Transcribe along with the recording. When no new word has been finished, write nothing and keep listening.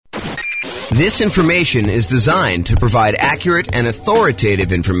This information is designed to provide accurate and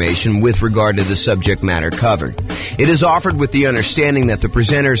authoritative information with regard to the subject matter covered. It is offered with the understanding that the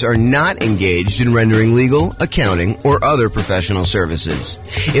presenters are not engaged in rendering legal, accounting, or other professional services.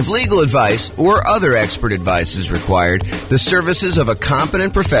 If legal advice or other expert advice is required, the services of a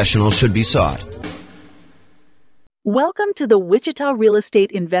competent professional should be sought. Welcome to the Wichita Real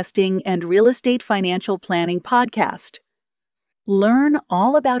Estate Investing and Real Estate Financial Planning Podcast. Learn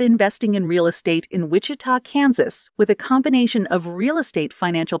all about investing in real estate in Wichita, Kansas, with a combination of real estate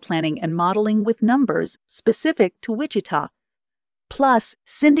financial planning and modeling with numbers specific to Wichita, plus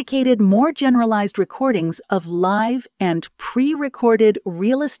syndicated, more generalized recordings of live and pre-recorded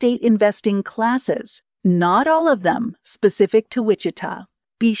real estate investing classes, not all of them specific to Wichita.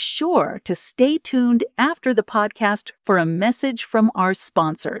 Be sure to stay tuned after the podcast for a message from our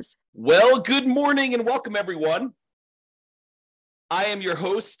sponsors. Well, good morning and welcome, everyone. I am your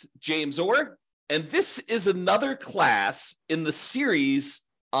host, James Orr, and this is another class in the series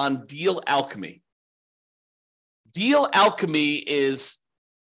on Deal Alchemy. Deal Alchemy is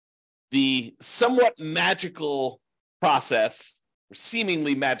the somewhat magical process, or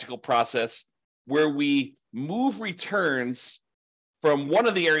seemingly magical process, where we move returns from one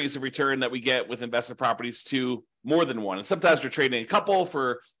of the areas of return that we get with investment properties to more than one. And sometimes we're trading a couple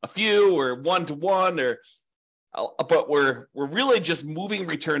for a few or one-to-one, but we're really just moving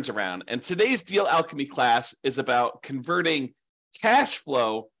returns around. And today's Deal Alchemy class is about converting cash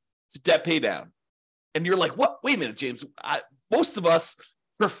flow to debt pay down. And you're like, what? Wait a minute, James. Most of us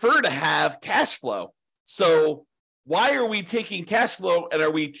prefer to have cash flow. So why are we taking cash flow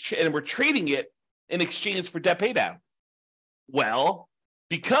and we're trading it in exchange for debt pay down? Well,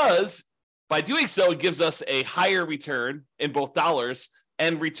 because by doing so, it gives us a higher return in both dollars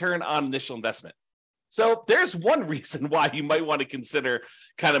and return on initial investment. So there's one reason why you might want to consider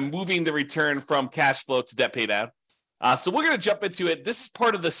kind of moving the return from cash flow to debt pay down. So we're going to jump into it. This is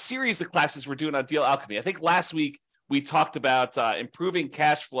part of the series of classes we're doing on Deal Alchemy. I think last week we talked about improving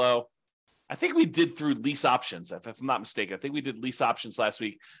cash flow. I think we did through lease options, if I'm not mistaken. I think we did lease options last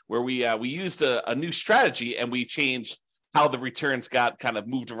week where we used a new strategy and we changed how the returns got kind of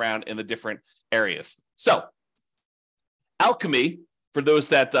moved around in the different areas. So alchemy, for those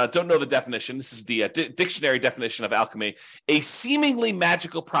that don't know the definition, this is the dictionary definition of alchemy, a seemingly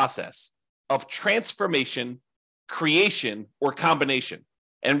magical process of transformation, creation, or combination.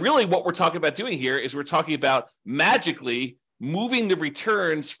 And really what we're talking about doing here is we're talking about magically moving the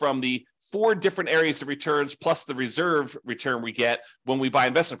returns from the 4 different areas of returns plus the reserve return we get when we buy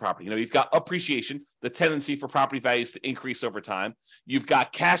investment property. You've got appreciation, the tendency for property values to increase over time. You've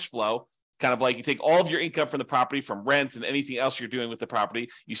got cash flow, kind of like you take all of your income from the property, from rent and anything else you're doing with the property.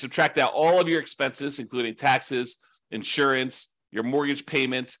 You subtract out all of your expenses, including taxes, insurance, your mortgage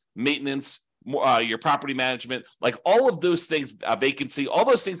payments, maintenance, your property management, like all of those things, vacancy, all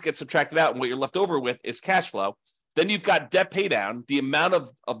those things get subtracted out. And what you're left over with is cash flow. Then you've got debt pay down, the amount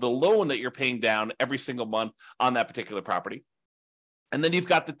of the loan that you're paying down every single month on that particular property. And then you've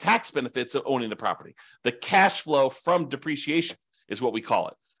got the tax benefits of owning the property. The cash flow from depreciation is what we call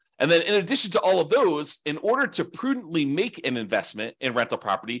it. And then in addition to all of those, in order to prudently make an investment in rental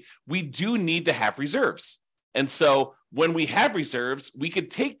property, we do need to have reserves. And so when we have reserves, we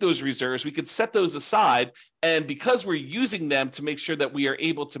could take those reserves, we could set those aside. And because we're using them to make sure that we are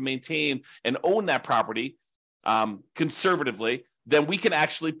able to maintain and own that property conservatively, then we can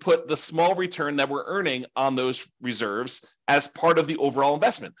actually put the small return that we're earning on those reserves as part of the overall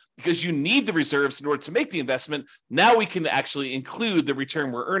investment. Because you need the reserves in order to make the investment, now we can actually include the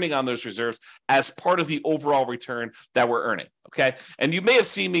return we're earning on those reserves as part of the overall return that we're earning, okay? And you may have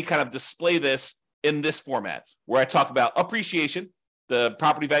seen me kind of display this in this format, where I talk about appreciation, the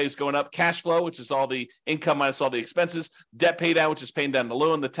property values going up, cash flow, which is all the income minus all the expenses, debt pay down, which is paying down the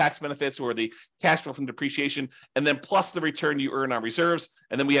loan, the tax benefits or the cash flow from depreciation, and then plus the return you earn on reserves.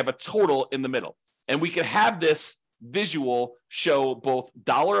 And then we have a total in the middle. And we can have this visual show both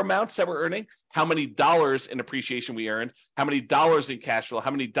dollar amounts that we're earning, how many dollars in appreciation we earned, how many dollars in cash flow,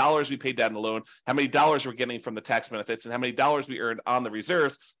 how many dollars we paid down the loan, how many dollars we're getting from the tax benefits, and how many dollars we earned on the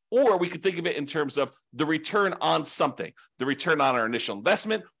reserves. Or we could think of it in terms of the return on something, the return on our initial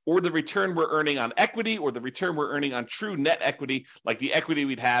investment, or the return we're earning on equity, or the return we're earning on true net equity, like the equity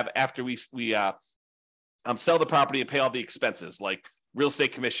we'd have after we sell the property and pay all the expenses, like real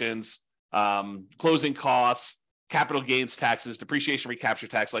estate commissions, closing costs, capital gains taxes, depreciation recapture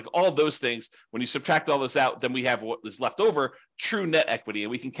tax, like all of those things. When you subtract all those out, then we have what is left over, true net equity,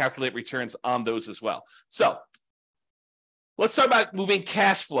 and we can calculate returns on those as well. So let's talk about moving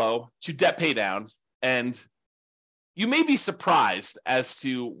cash flow to debt pay down. And, you may be surprised as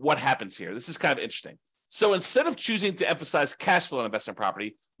to what happens here. This is kind of interesting. So instead of choosing to emphasize cash flow on investment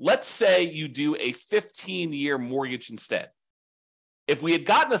property, let's say you do a 15-year mortgage instead. If we had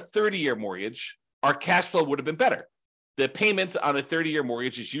gotten a 30-year mortgage, our cash flow would have been better. The payment on a 30-year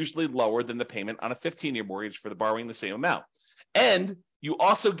mortgage is usually lower than the payment on a 15-year mortgage for the borrowing the same amount. And you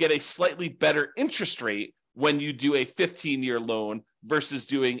also get a slightly better interest rate when you do a 15-year loan versus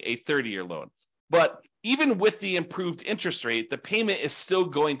doing a 30-year loan. But even with the improved interest rate, the payment is still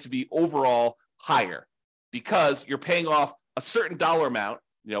going to be overall higher because you're paying off a certain dollar amount.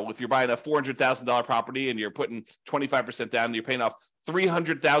 You know, if you're buying a $400,000 property and you're putting 25% down, and you're paying off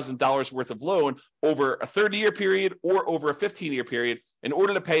 $300,000 worth of loan over a 30-year period or over a 15-year period. In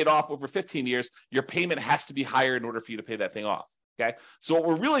order to pay it off over 15 years, your payment has to be higher in order for you to pay that thing off. Okay. So what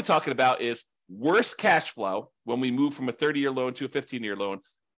we're really talking about is worse cash flow when we move from a 30-year loan to a 15-year loan,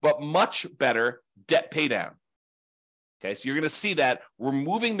 but much better debt pay down. Okay, so you're going to see that we're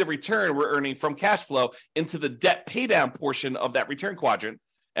moving the return we're earning from cash flow into the debt pay down portion of that return quadrant,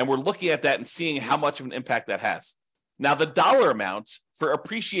 and we're looking at that and seeing how much of an impact that has. Now, the dollar amount for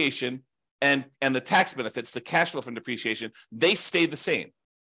appreciation and the tax benefits, the cash flow from depreciation, they stay the same.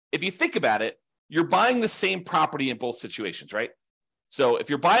 If you think about it, you're buying the same property in both situations, right? So if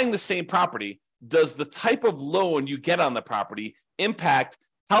you're buying the same property, does the type of loan you get on the property impact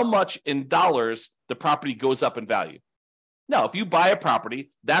how much in dollars the property goes up in value? No, if you buy a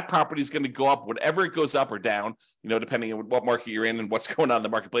property, that property is going to go up whatever it goes up or down, you know, depending on what market you're in and what's going on in the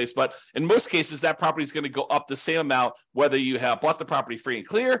marketplace. But in most cases, that property is going to go up the same amount, whether you have bought the property free and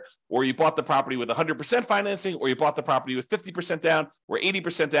clear, or you bought the property with 100% financing, or you bought the property with 50% down or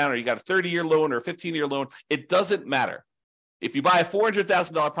 80% down, or you got a 30-year loan or a 15-year loan. It doesn't matter. If you buy a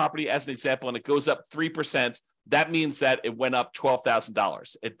 $400,000 property, as an example, and it goes up 3%, that means that it went up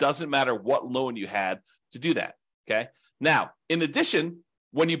 $12,000. It doesn't matter what loan you had to do that, okay? Now, in addition,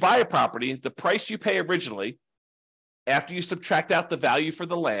 when you buy a property, the price you pay originally, after you subtract out the value for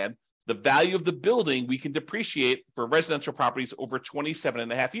the land, the value of the building we can depreciate for residential properties over 27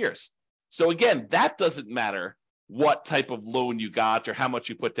 and a half years. So again, that doesn't matter what type of loan you got or how much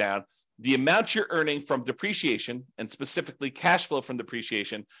you put down. The amount you're earning from depreciation, and specifically cash flow from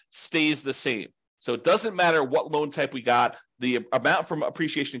depreciation, stays the same. So it doesn't matter what loan type we got, the amount from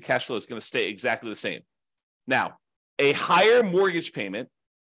appreciation and cash flow is going to stay exactly the same. Now, a higher mortgage payment,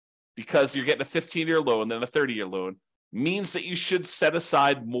 because you're getting a 15-year loan than a 30-year loan, means that you should set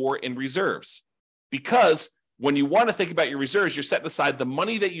aside more in reserves. Because when you want to think about your reserves, you're setting aside the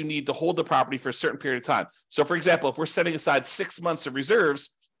money that you need to hold the property for a certain period of time. So for example, if we're setting aside 6 months of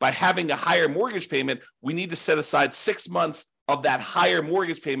reserves, by having a higher mortgage payment, we need to set aside 6 months of that higher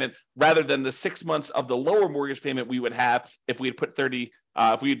mortgage payment rather than the 6 months of the lower mortgage payment we would have if we had put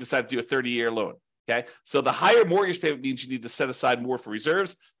if we had decided to do a 30-year loan. Okay, so the higher mortgage payment means you need to set aside more for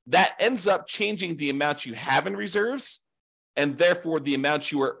reserves. That ends up changing the amount you have in reserves, and therefore the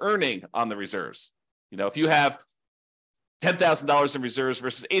amount you are earning on the reserves. You know, if you have $10,000 in reserves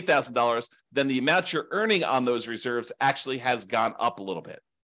versus $8,000, then the amount you're earning on those reserves actually has gone up a little bit.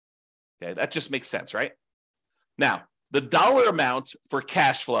 Okay, that just makes sense, right? Now, the dollar amount for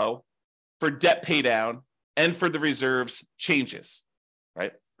cash flow, for debt pay down, and for the reserves changes,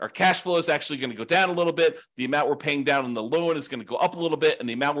 right? Our cash flow is actually going to go down a little bit. The amount we're paying down on the loan is going to go up a little bit, and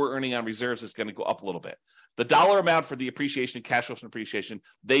the amount we're earning on reserves is going to go up a little bit. The dollar amount for the appreciation and cash flow from appreciation,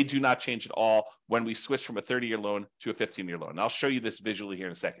 they do not change at all when we switch from a 30-year loan to a 15-year loan. And I'll show you this visually here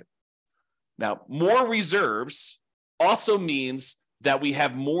in a second. Now, more reserves also means that we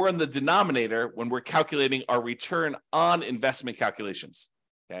have more in the denominator when we're calculating our return on investment calculations,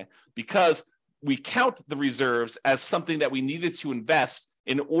 okay? Because we count the reserves as something that we needed to invest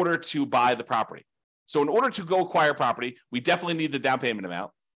in order to buy the property. So in order to go acquire property, we definitely need the down payment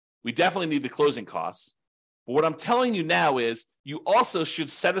amount. We definitely need the closing costs. But what I'm telling you now is you also should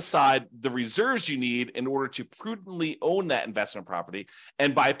set aside the reserves you need in order to prudently own that investment property.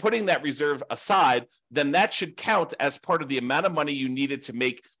 And by putting that reserve aside, then that should count as part of the amount of money you needed to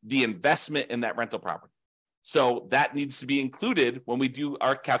make the investment in that rental property. So that needs to be included when we do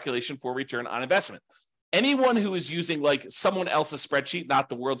our calculation for return on investment. Anyone who is using like someone else's spreadsheet, not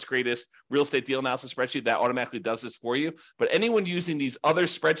the world's greatest real estate deal analysis spreadsheet that automatically does this for you, but anyone using these other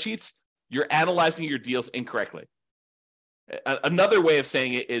spreadsheets, you're analyzing your deals incorrectly. Another way of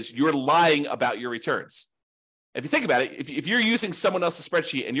saying it is you're lying about your returns. If you think about it, if you're using someone else's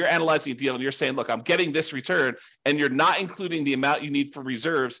spreadsheet and you're analyzing a deal and you're saying, look, I'm getting this return, and you're not including the amount you need for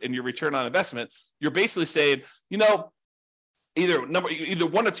reserves in your return on investment, you're basically saying, you know, either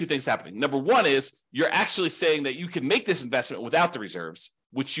one or two things happening. Number one is you're actually saying that you can make this investment without the reserves,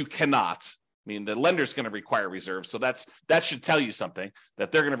 which you cannot. I mean, the lender's going to require reserves. So that should tell you something,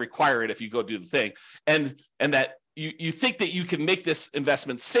 that they're going to require it if you go do the thing. And that you think that you can make this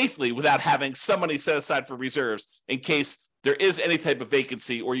investment safely without having some money set aside for reserves in case there is any type of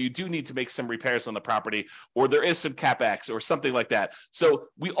vacancy, or you do need to make some repairs on the property, or there is some CapEx or something like that. So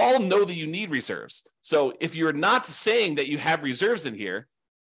we all know that you need reserves. So if you're not saying that you have reserves in here,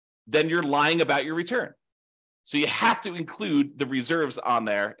 then you're lying about your return. So you have to include the reserves on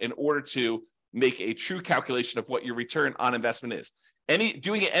there in order to make a true calculation of what your return on investment is.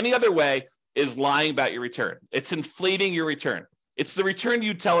 Doing it any other way is lying about your return. It's inflating your return. It's the return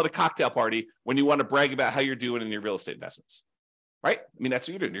you tell at a cocktail party when you want to brag about how you're doing in your real estate investments, right? I mean, that's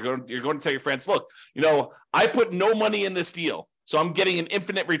what you're doing. You're going to tell your friends, look, I put no money in this deal, so I'm getting an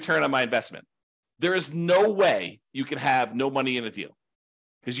infinite return on my investment. There is no way you can have no money in a deal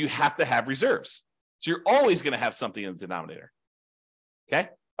because you have to have reserves. So you're always going to have something in the denominator. Okay?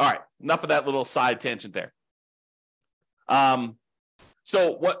 All right. Enough of that little side tangent there.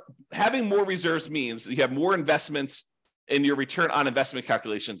 So what having more reserves means you have more investments in your return on investment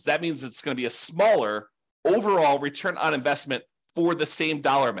calculations. That means it's going to be a smaller overall return on investment for the same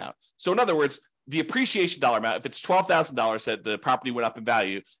dollar amount. So in other words, the appreciation dollar amount, if it's $12,000 that the property went up in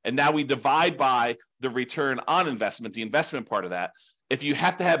value, and now we divide by the return on investment, the investment part of that, if you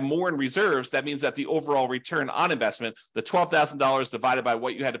have to have more in reserves, that means that the overall return on investment, the $12,000 divided by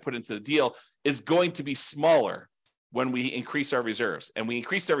what you had to put into the deal, is going to be smaller when we increase our reserves. And we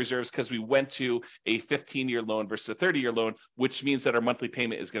increased our reserves because we went to a 15-year loan versus a 30-year loan, which means that our monthly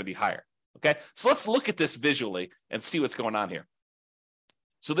payment is going to be higher. Okay, so let's look at this visually and see what's going on here.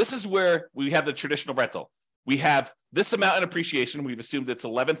 So this is where we have the traditional rental. We have this amount in appreciation. We've assumed it's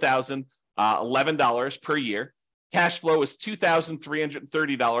 $11,011 per year. Cash flow is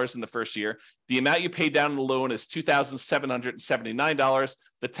 $2,330 in the first year. The amount you pay down in the loan is $2,779.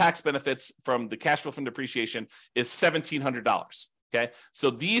 The tax benefits from the cash flow from depreciation is $1,700. Okay, so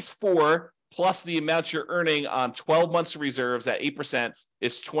these four plus the amount you're earning on 12 months of reserves at 8%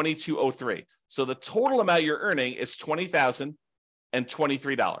 is $2,203. So the total amount you're earning is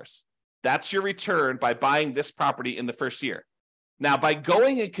 $20,023. That's your return by buying this property in the first year. Now, by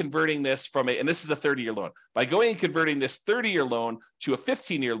going and converting this and this is a 30-year loan, by going and converting this 30-year loan to a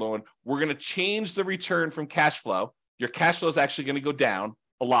 15-year loan, we're going to change the return from cash flow. Your cash flow is actually going to go down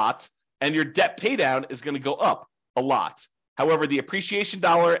a lot, and your debt pay down is going to go up a lot. However, the appreciation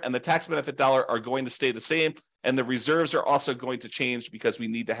dollar and the tax benefit dollar are going to stay the same, and the reserves are also going to change because we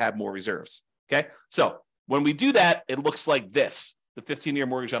need to have more reserves. Okay, so when we do that, it looks like this, the 15-year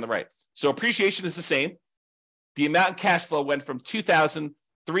mortgage on the right. So appreciation is the same. The amount in cash flow went from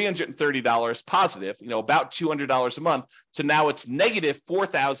 $2,330 positive, about $200 a month, to now it's negative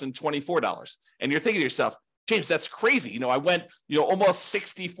 $4,024. And you're thinking to yourself, James, that's crazy. I went, almost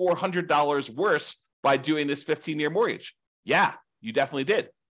 $6,400 worse by doing this 15-year mortgage. Yeah, you definitely did.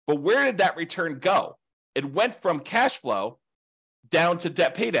 But where did that return go? It went from cash flow down to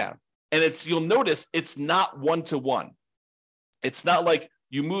debt pay down. And you'll notice it's not one-to-one. It's not like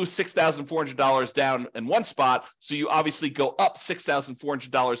you move $6,400 down in one spot, so you obviously go up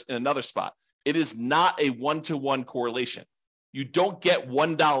 $6,400 in another spot. It is not a one-to-one correlation. You don't get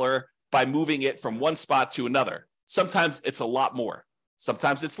 $1 by moving it from one spot to another. Sometimes it's a lot more.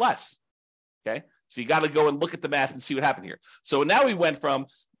 Sometimes it's less. Okay, so you got to go and look at the math and see what happened here. So now we went from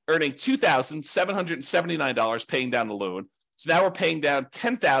earning $2,779 paying down the loan. So now we're paying down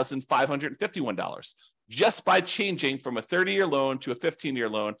 $10,551. Just by changing from a 30-year loan to a 15-year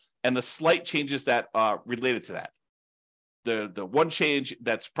loan and the slight changes that are related to that. The one change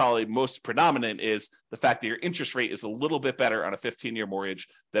that's probably most predominant is the fact that your interest rate is a little bit better on a 15-year mortgage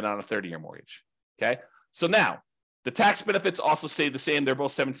than on a 30-year mortgage. Okay, so now the tax benefits also stay the same. They're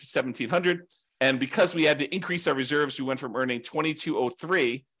both $1,700. And because we had to increase our reserves, we went from earning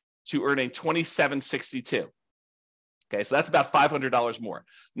 $2,203 to earning $2,762. Okay, so that's about $500 more.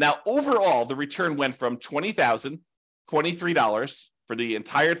 Now, overall, the return went from $20,023 for the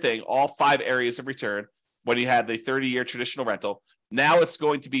entire thing, all 5 areas of return, when you had the 30-year traditional rental. Now it's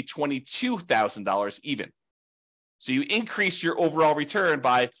going to be $22,000 even. So you increase your overall return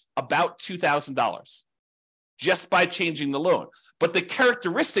by about $2,000 just by changing the loan. But the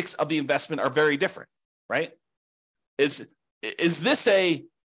characteristics of the investment are very different, right? Is this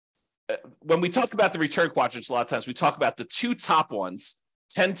when we talk about the return quadrants, a lot of times we talk about the 2 top ones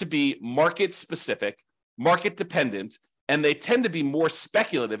tend to be market specific, market dependent, and they tend to be more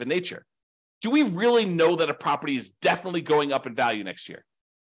speculative in nature. Do we really know that a property is definitely going up in value next year?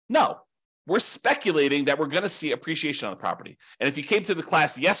 No. we're speculating that we're going to see appreciation on the property. And if you came to the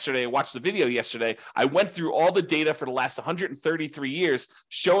class yesterday, watched the video yesterday, I went through all the data for the last 133 years,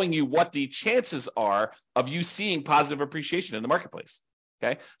 showing you what the chances are of you seeing positive appreciation in the marketplace.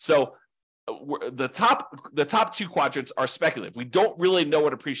 Okay, so the top two quadrants are speculative. We don't really know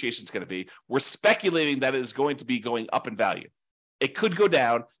what appreciation is going to be. We're speculating that it is going to be going up in value. It could go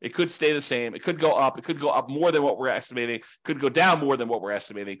down. It could stay the same. It could go up. It could go up more than what we're estimating. It could go down more than what we're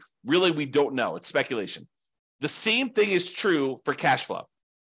estimating. Really, we don't know. It's speculation. The same thing is true for cash flow.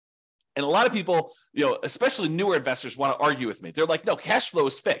 And a lot of people, especially newer investors, want to argue with me. They're like, no, cash flow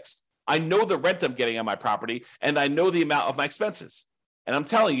is fixed. I know the rent I'm getting on my property, and I know the amount of my expenses. And I'm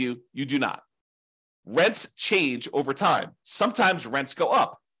telling you, you do not. Rents change over time. Sometimes rents go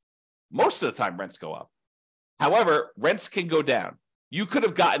up. Most of the time, rents go up. However, rents can go down. You could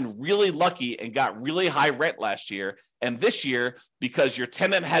have gotten really lucky and got really high rent last year. And this year, because your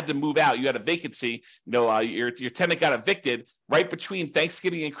tenant had to move out, you had a vacancy, your tenant got evicted right between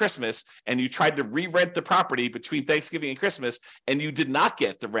Thanksgiving and Christmas, and you tried to re-rent the property between Thanksgiving and Christmas, and you did not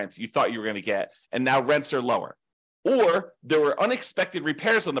get the rent you thought you were going to get, and now rents are lower. Or there were unexpected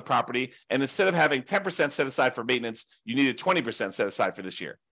repairs on the property, and instead of having 10% set aside for maintenance, you needed 20% set aside for this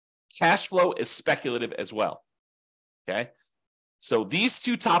year. Cash flow is speculative as well. Okay, so these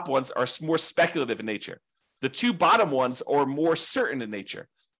two top ones are more speculative in nature. The two bottom ones are more certain in nature.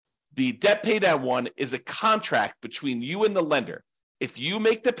 The debt paydown one is a contract between you and the lender. If you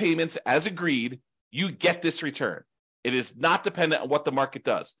make the payments as agreed, you get this return. It is not dependent on what the market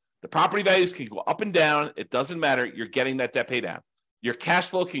does. The property values can go up and down. It doesn't matter. You're getting that debt paydown. Your cash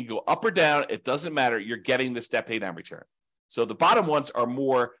flow can go up or down. It doesn't matter. You're getting this debt paydown return. So the bottom ones are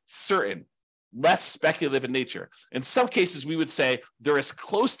more certain, less speculative in nature. In some cases, we would say they're as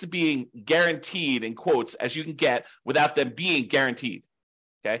close to being guaranteed, in quotes, as you can get without them being guaranteed.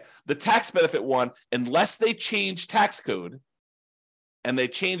 Okay. The tax benefit one, unless they change tax code and they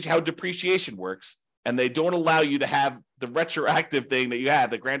change how depreciation works, and they don't allow you to have the retroactive thing that you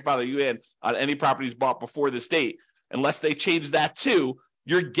had, the grandfather you in on any properties bought before this date, unless they change that too,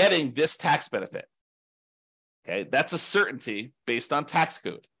 you're getting this tax benefit. Okay. That's a certainty based on tax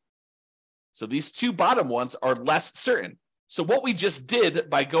code. So these two bottom ones are less certain. So what we just did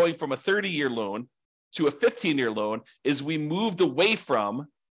by going from a 30-year loan to a 15-year loan is we moved away from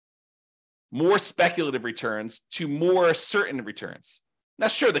more speculative returns to more certain returns. Now,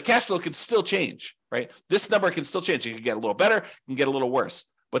 sure, the cash flow can still change, right? This number can still change. It can get a little better, it can get a little worse.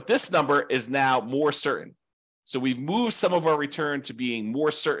 But this number is now more certain. So we've moved some of our return to being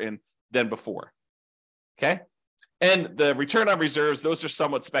more certain than before. Okay? And the return on reserves, those are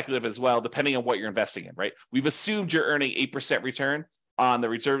somewhat speculative as well, depending on what you're investing in, right? We've assumed you're earning 8% return on the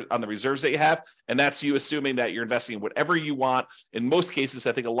reserves that you have, and that's you assuming that you're investing in whatever you want. In most cases,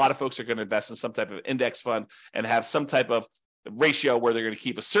 I think a lot of folks are going to invest in some type of index fund and have some type of ratio where they're going to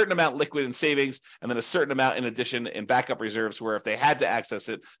keep a certain amount liquid in savings and then a certain amount in addition in backup reserves, where if they had to access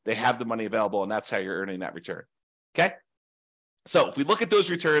it, they have the money available, and that's how you're earning that return. Okay? So if we look at those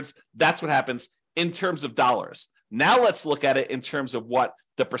returns, that's what happens in terms of dollars. Now let's look at it in terms of what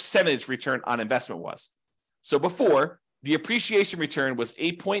the percentage return on investment was. So before, the appreciation return was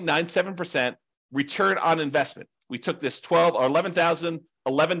 8.97% return on investment. We took this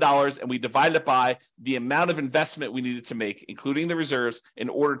 $11,011 and we divided it by the amount of investment we needed to make, including the reserves, in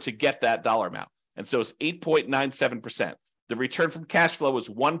order to get that dollar amount. And so it's 8.97%. The return from cash flow was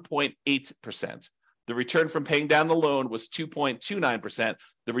 1.8%. The return from paying down the loan was 2.29%.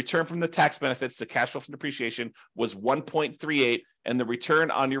 The return from the tax benefits, the cash flow from depreciation, was 1.38%, and the return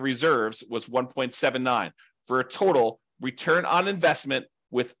on your reserves was 1.79%, for a total return on investment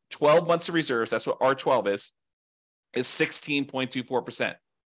with 12 months of reserves, that's what R12 is 16.24%.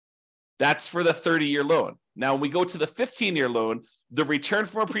 That's for the 30-year loan. Now, when we go to the 15-year loan, the return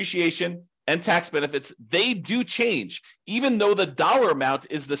from appreciation and tax benefits, they do change, even though the dollar amount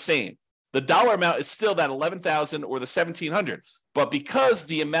is the same. The dollar amount is still that $11,000 or the $1,700, but because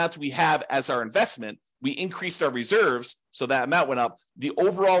the amount we have as our investment, we increased our reserves, so that amount went up. The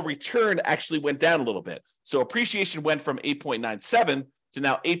overall return actually went down a little bit. So appreciation went from 8.97 to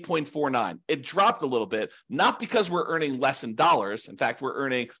now 8.49. It dropped a little bit, not because we're earning less in dollars. In fact, we're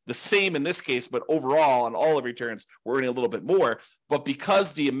earning the same in this case, but overall on all of returns, we're earning a little bit more, but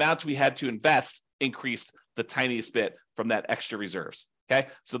because the amount we had to invest increased the tiniest bit from that extra reserves. Okay,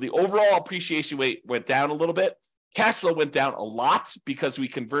 so the overall appreciation rate went down a little bit. Cash flow went down a lot because we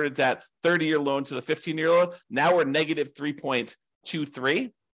converted that 30-year loan to the 15-year loan. Now we're negative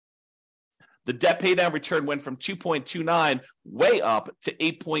 3.23. The debt paydown return went from 2.29 way up to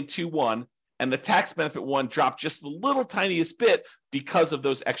 8.21, And the tax benefit one dropped just the little tiniest bit because of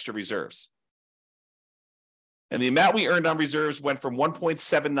those extra reserves. And the amount we earned on reserves went from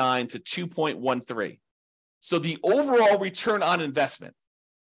 1.79 to 2.13. So the overall return on investment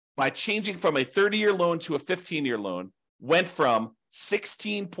by changing from a 30-year loan to a 15-year loan went from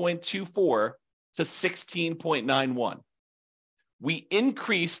 16.24 to 16.91. We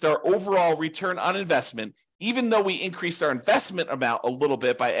increased our overall return on investment, even though we increased our investment amount a little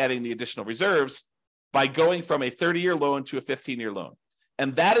bit by adding the additional reserves, by going from a 30-year loan to a 15-year loan.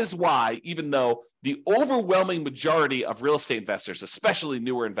 And that is why, even though the overwhelming majority of real estate investors, especially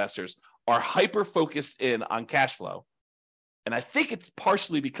newer investors, are hyper-focused in on cash flow, and I think it's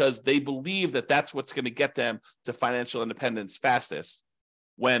partially because they believe that that's what's going to get them to financial independence fastest,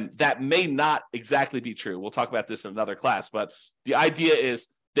 when that may not exactly be true. We'll talk about this in another class, but the idea is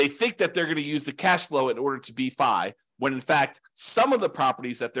they think that they're going to use the cash flow in order to be FI, when in fact, some of the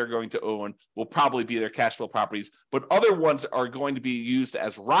properties that they're going to own will probably be their cash flow properties, but other ones are going to be used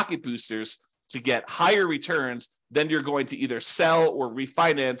as rocket boosters to get higher returns. Then you're going to either sell or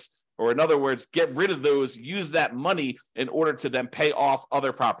refinance, or in other words, get rid of those, use that money in order to then pay off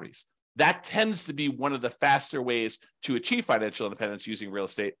other properties. That tends to be one of the faster ways to achieve financial independence using real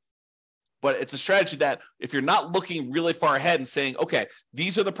estate. But it's a strategy that if you're not looking really far ahead and saying, okay,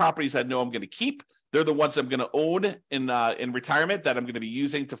 these are the properties I know I'm going to keep, they're the ones I'm going to own in retirement that I'm going to be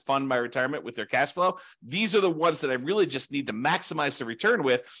using to fund my retirement with their cash flow. These are the ones that I really just need to maximize the return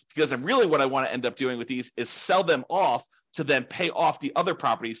with, because what I want to end up doing with these is sell them off to then pay off the other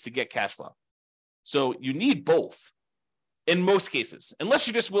properties to get cash flow. So you need both in most cases, unless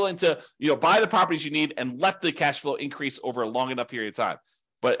you're just willing to buy the properties you need and let the cash flow increase over a long enough period of time.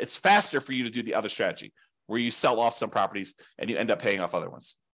 But it's faster for you to do the other strategy, where you sell off some properties and you end up paying off other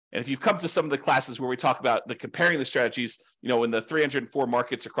ones. And if you come to some of the classes where we talk about comparing the strategies, in the 304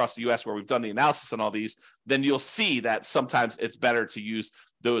 markets across the US where we've done the analysis on all these, then you'll see that sometimes it's better to use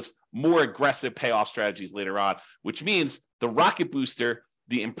those more aggressive payoff strategies later on, which means the rocket booster,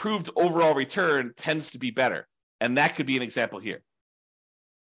 the improved overall return tends to be better. And that could be an example here.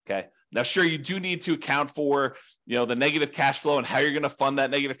 Okay. Now, sure, you do need to account for, the negative cash flow and how you're going to fund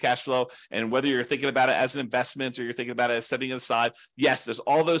that negative cash flow, and whether you're thinking about it as an investment or you're thinking about it as setting it aside. Yes, there's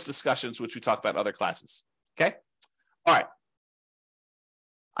all those discussions, which we talk about in other classes. Okay. All right.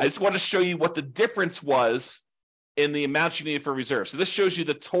 I just want to show you what the difference was in the amount you needed for reserves. So this shows you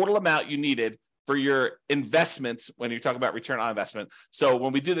the total amount you needed for your investments when you're talking about return on investment. So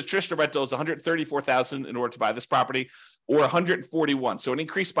when we did the traditional rental, it's $134,000 in order to buy this property, or $141,000. So it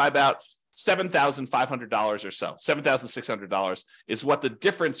increased by about $7,500 or so. $7,600 is what the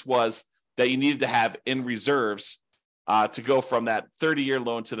difference was that you needed to have in reserves to go from that 30-year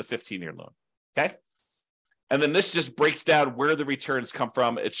loan to the 15-year loan. Okay. And then this just breaks down where the returns come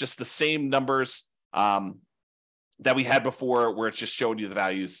from. It's just the same numbers that we had before, where it's just showing you the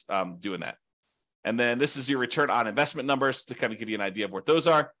values doing that. And then this is your return on investment numbers to kind of give you an idea of what those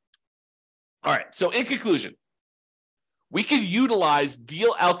are. All right. So in conclusion, we could utilize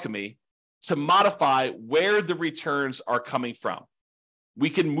deal alchemy to modify where the returns are coming from. We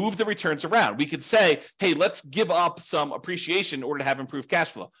can move the returns around. We could say, hey, let's give up some appreciation in order to have improved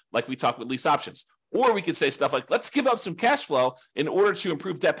cash flow, like we talked with lease options. Or we could say stuff like, let's give up some cash flow in order to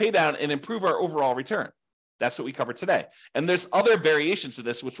improve debt pay down and improve our overall return. That's what we covered today. And there's other variations to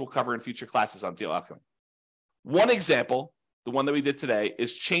this, which we'll cover in future classes on deal alchemy. One example, the one that we did today,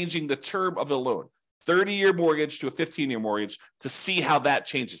 is changing the term of the loan, 30-year mortgage to a 15-year mortgage, to see how that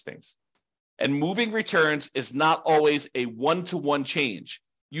changes things. And moving returns is not always a one-to-one change.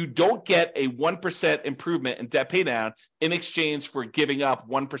 You don't get a 1% improvement in debt pay down in exchange for giving up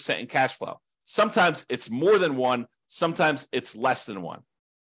 1% in cash flow. Sometimes it's more than one, sometimes it's less than one.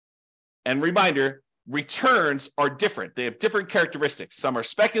 And reminder, returns are different. They have different characteristics. Some are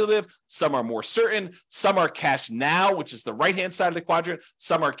speculative, some are more certain, some are cash now, which is the right-hand side of the quadrant,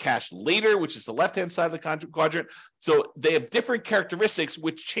 some are cash later, which is the left-hand side of the quadrant. So they have different characteristics,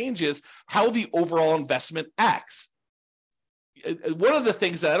 which changes how the overall investment acts. One of the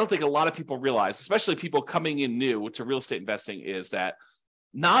things that I don't think a lot of people realize, especially people coming in new to real estate investing, is that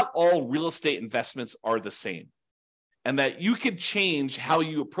not all real estate investments are the same, and that you can change how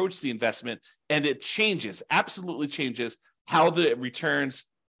you approach the investment, and it changes, absolutely changes how the returns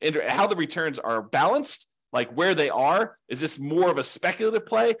are balanced, like where they are. Is this more of a speculative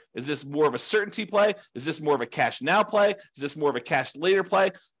play? Is this more of a certainty play? Is this more of a cash now play? Is this more of a cash later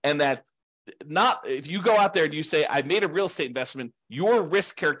play? And that not, if you go out there and you say, I made a real estate investment, your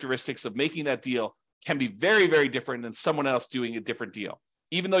risk characteristics of making that deal can be very, very different than someone else doing a different deal,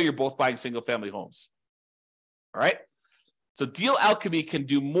 even though you're both buying single family homes. All right. So Deal Alchemy can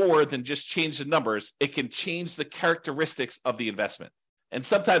do more than just change the numbers. It can change the characteristics of the investment. And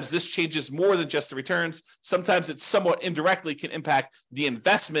sometimes this changes more than just the returns. Sometimes it somewhat indirectly can impact the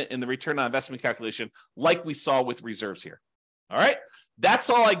investment in the return on investment calculation, like we saw with reserves here. All right, that's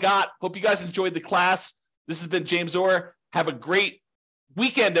all I got. Hope you guys enjoyed the class. This has been James Orr. Have a great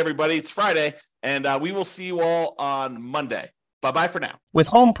weekend, everybody. It's Friday, and we will see you all on Monday. Bye-bye for now. With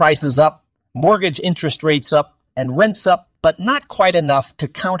home prices up, mortgage interest rates up, and rents up, but not quite enough to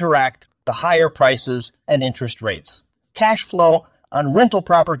counteract the higher prices and interest rates. Cash flow on rental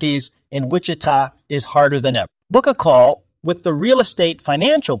properties in Wichita is harder than ever. Book a call with the Real Estate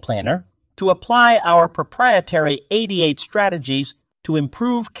Financial Planner to apply our proprietary 88 strategies to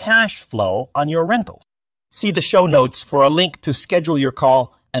improve cash flow on your rentals. See the show notes for a link to schedule your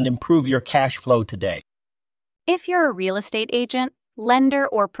call and improve your cash flow today. If you're a real estate agent, lender,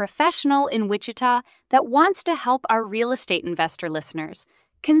 or professional in Wichita that wants to help our real estate investor listeners,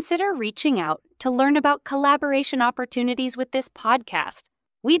 consider reaching out to learn about collaboration opportunities with this podcast.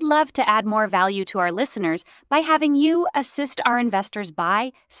 We'd love to add more value to our listeners by having you assist our investors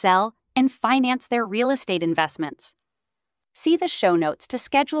buy, sell, and finance their real estate investments. See the show notes to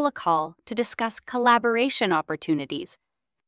schedule a call to discuss collaboration opportunities.